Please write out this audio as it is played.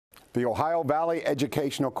The Ohio Valley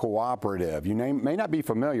Educational Cooperative. You may not be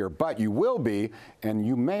familiar, but you will be, and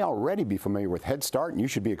you may already be familiar with Head Start, and you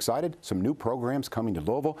should be excited. Some new programs coming to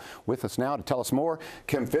Louisville. With us now to tell us more,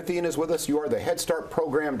 Kim Fithian is with us. You are the Head Start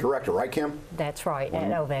Program Director, right, Kim? That's right, at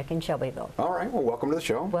OVEC in Shelbyville. All right, well, welcome to the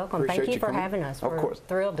show. Welcome. Appreciate Thank you for coming. having us. Of course. We're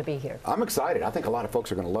thrilled to be here. I'm excited. I think a lot of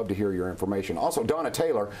folks are going to love to hear your information. Also, Donna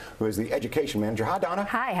Taylor, who is the Education Manager. Hi, Donna.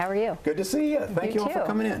 Hi, how are you? Good to see you. Thank you all for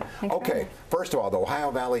coming in. Thanks okay, first of all, the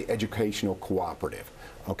Ohio Valley Educational Cooperative.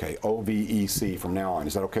 Okay, OVEC from now on.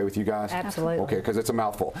 Is that okay with you guys? Absolutely. Okay, because it's a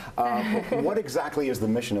mouthful. What exactly is the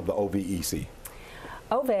mission of the OVEC?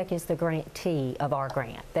 OVEC is the grantee of our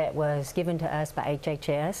grant that was given to us by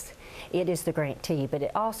HHS. It is the grantee, but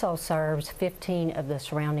it also serves 15 of the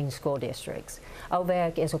surrounding school districts.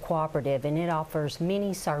 OVEC is a cooperative, and it offers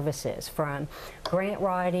many services, from grant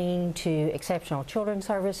writing to exceptional children's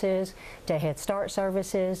services to Head Start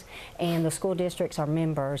services, and the school districts are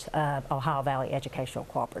members of Ohio Valley Educational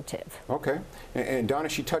Cooperative. Okay, and Donna,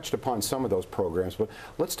 she touched upon some of those programs, but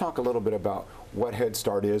let's talk a little bit about what Head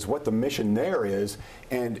Start is, what the mission there is,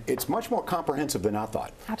 and it's much more comprehensive than I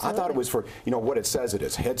thought. Absolutely. I thought it was for, what it says it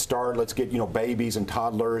is. Head Start, let's get, babies and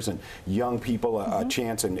toddlers and young people a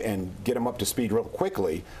chance and get them up to speed real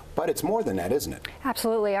quickly, but it's more than that, isn't it?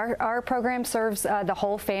 Absolutely. Our program serves the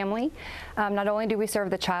whole family. Not only do we serve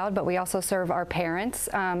the child, but we also serve our parents.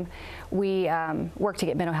 We work to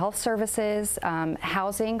get mental health services,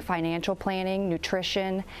 housing, financial planning,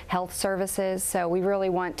 nutrition, health services. So we really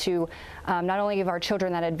want to not only give our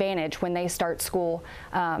children that advantage when they start school,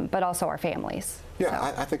 but also our families.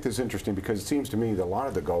 Yeah, so. I think this is interesting because it seems to me that a lot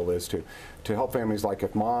of the goal is to help families. Like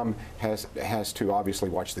if mom has to obviously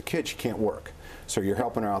watch the kids, she can't work. So you're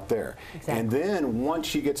helping her out there. Exactly. And then once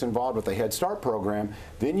she gets involved with the Head Start program,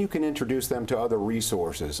 then you can introduce them to other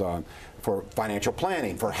resources for financial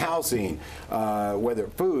planning, for housing, whether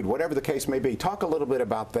food, whatever the case may be. Talk a little bit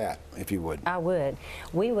about that, if you would. I would.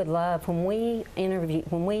 We would love, when we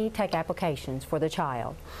take applications for the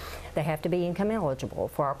child, they have to be income eligible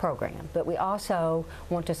for our program, but we also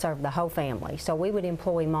want to serve the whole family. So we would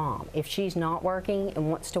employ mom. If she's not working and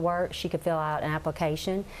wants to work, she could fill out an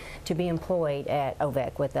application to be employed at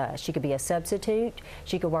OVEC with us. She could be a substitute,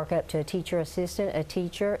 she could work up to a teacher assistant, a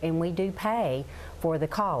teacher, and we do pay for the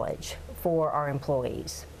college for our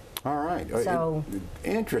employees. All right. So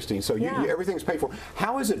interesting. So everything's paid for.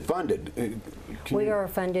 How is it funded? We are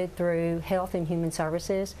funded through Health and Human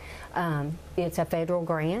Services. It's a federal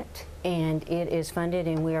grant, and it is funded,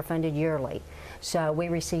 and we are funded yearly. So we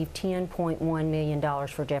received $10.1 million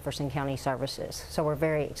for Jefferson County services. So we're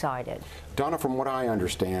very excited. Donna, from what I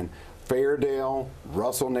understand, Fairdale,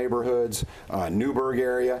 Russell neighborhoods, Newburgh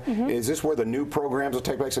area. Is this where the new programs will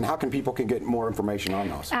take place, and how can people get more information on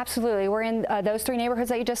those? Absolutely. We're in those three neighborhoods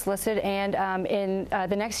that you just listed, and in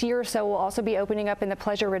the next year or so we'll also be opening up in the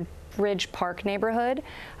Pleasure Ridge Park neighborhood,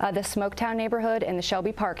 the Smoketown neighborhood, and the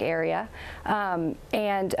Shelby Park area.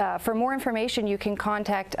 For more information, you can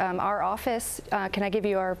contact our office. Can I give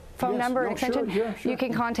you our phone number and extension? Sure. You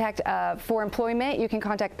can contact, for employment, you can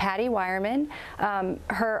contact Patty Wireman.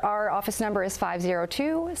 Our office number is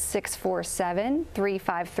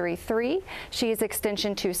 502-647-3533. She is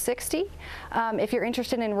extension 260. If you're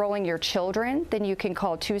interested in enrolling your children, then you can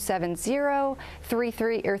call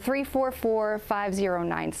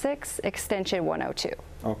 270-344-5096. Extension 102.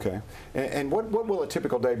 Okay. And what will a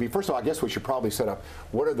typical day be? First of all, I guess we should probably set up,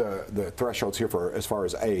 what are the thresholds here for as far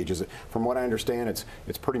as age? Is it, from what I understand,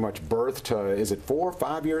 it's pretty much birth to, is it 4 or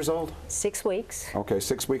 5 years old? 6 weeks. Okay,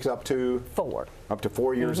 6 weeks up to? 4. Up to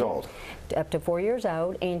 4 years old. Up to 4 years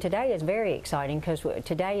old. And today is very exciting because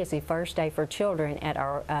today is the first day for children at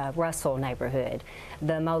our Russell neighborhood,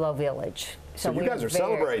 the Molo Village. So you guys are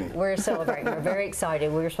celebrating. We're celebrating. We're very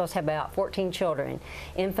excited. We were supposed to have about 14 children,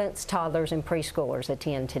 infants, toddlers, and preschoolers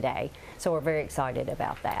attend today. So we're very excited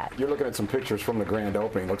about that. You're looking at some pictures from the grand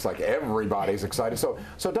opening. Looks like everybody's excited. So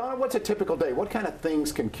Donna, what's a typical day? What kind of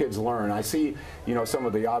things can kids learn? I see, some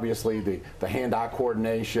of the, obviously, the hand-eye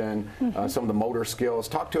coordination, some of the motor skills.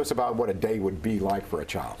 Talk to us about what a day would be like for a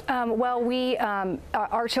child. Well,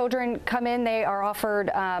 our children come in. They are offered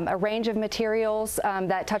a range of materials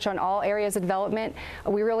that touch on all areas of development.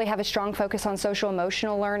 We really have a strong focus on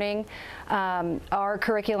social-emotional learning. Our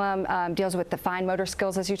curriculum deals with the fine motor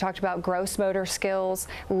skills, as you talked about, gross motor skills,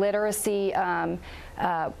 literacy.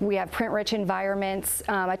 We have print-rich environments.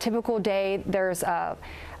 A typical day, there's a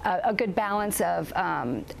good balance of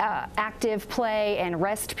active play and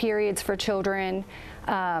rest periods for children.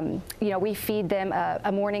 We feed them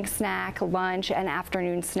a morning snack, lunch, an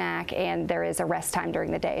afternoon snack, and there is a rest time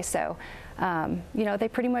during the day. So, they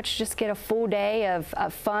pretty much just get a full day of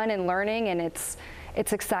fun and learning, and it's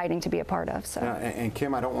it's exciting to be a part of. So. And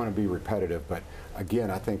Kim, I don't want to be repetitive, but again,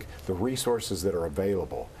 I think the resources that are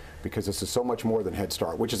available, because this is so much more than Head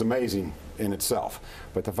Start, which is amazing in itself.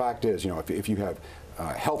 But the fact is, you know, if you have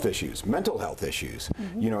health issues, mental health issues,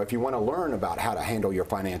 you know, if you want to learn about how to handle your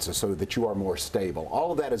finances so that you are more stable,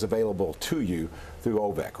 all of that is available to you through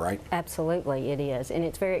OVEC, right? Absolutely, it is. And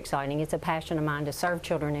it's very exciting. It's a passion of mine to serve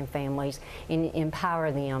children and families and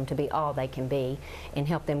empower them to be all they can be and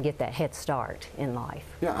help them get that head start in life.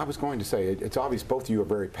 Yeah, I was going to say, it's obvious both of you are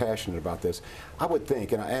very passionate about this. I would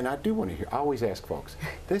think, and I do want to hear, I always ask folks,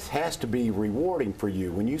 this has to be rewarding for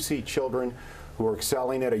you when you see children who are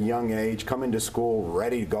excelling at a young age, come into school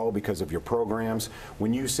ready to go because of your programs.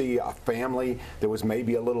 When you see a family that was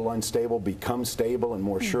maybe a little unstable become stable and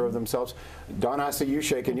more sure of themselves. Donna, I see you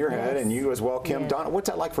shaking your head, and you as well, Kim. Donna, what's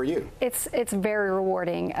that like for you? It's very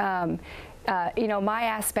rewarding. You know, my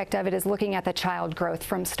aspect of it is looking at the child growth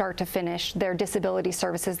from start to finish, their disability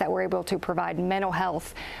services that we're able to provide, mental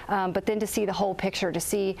health, but then to see the whole picture, to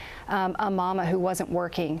see a mama who wasn't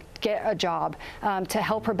working get a job, to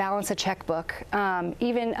help her balance a checkbook,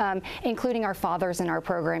 even including our fathers in our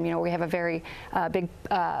program. You know, we have a very big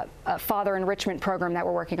father enrichment program that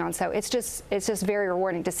we're working on, so it's just very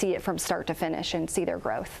rewarding to see it from start to finish and see their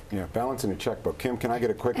growth. Yeah, balancing a checkbook. Kim, can I get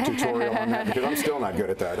a quick tutorial on that? Because I'm still not good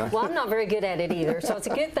at that. Well, I'm not very good at it either, so it's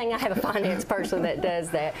a good thing I have a finance person that does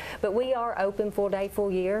that. But we are open full day,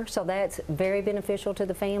 full year, so that's very beneficial to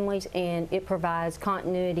the families, and it provides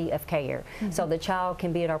continuity of care. So the child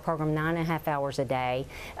can be at our program 9.5 hours a day,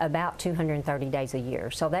 about 230 days a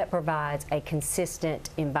year. So that provides a consistent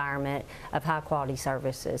environment of high quality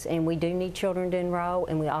services. And we do need children to enroll,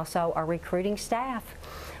 and we also are recruiting staff.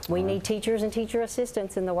 We need teachers and teacher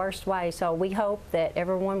assistants in the worst way, so we hope that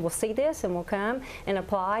everyone will see this and will come and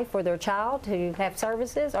apply for their child to have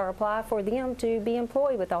services or apply for them to be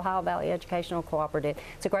employed with Ohio Valley Educational Cooperative.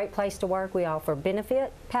 It's a great place to work. We offer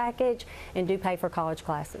benefit package and do pay for college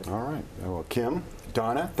classes. All right. Well, Kim,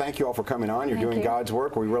 Donna, thank you all for coming on. You're doing God's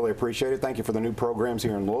work. We really appreciate it. Thank you for the new programs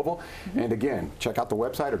here in Louisville. And again, check out the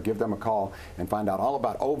website or give them a call and find out all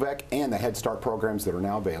about OVEC and the Head Start programs that are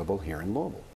now available here in Louisville.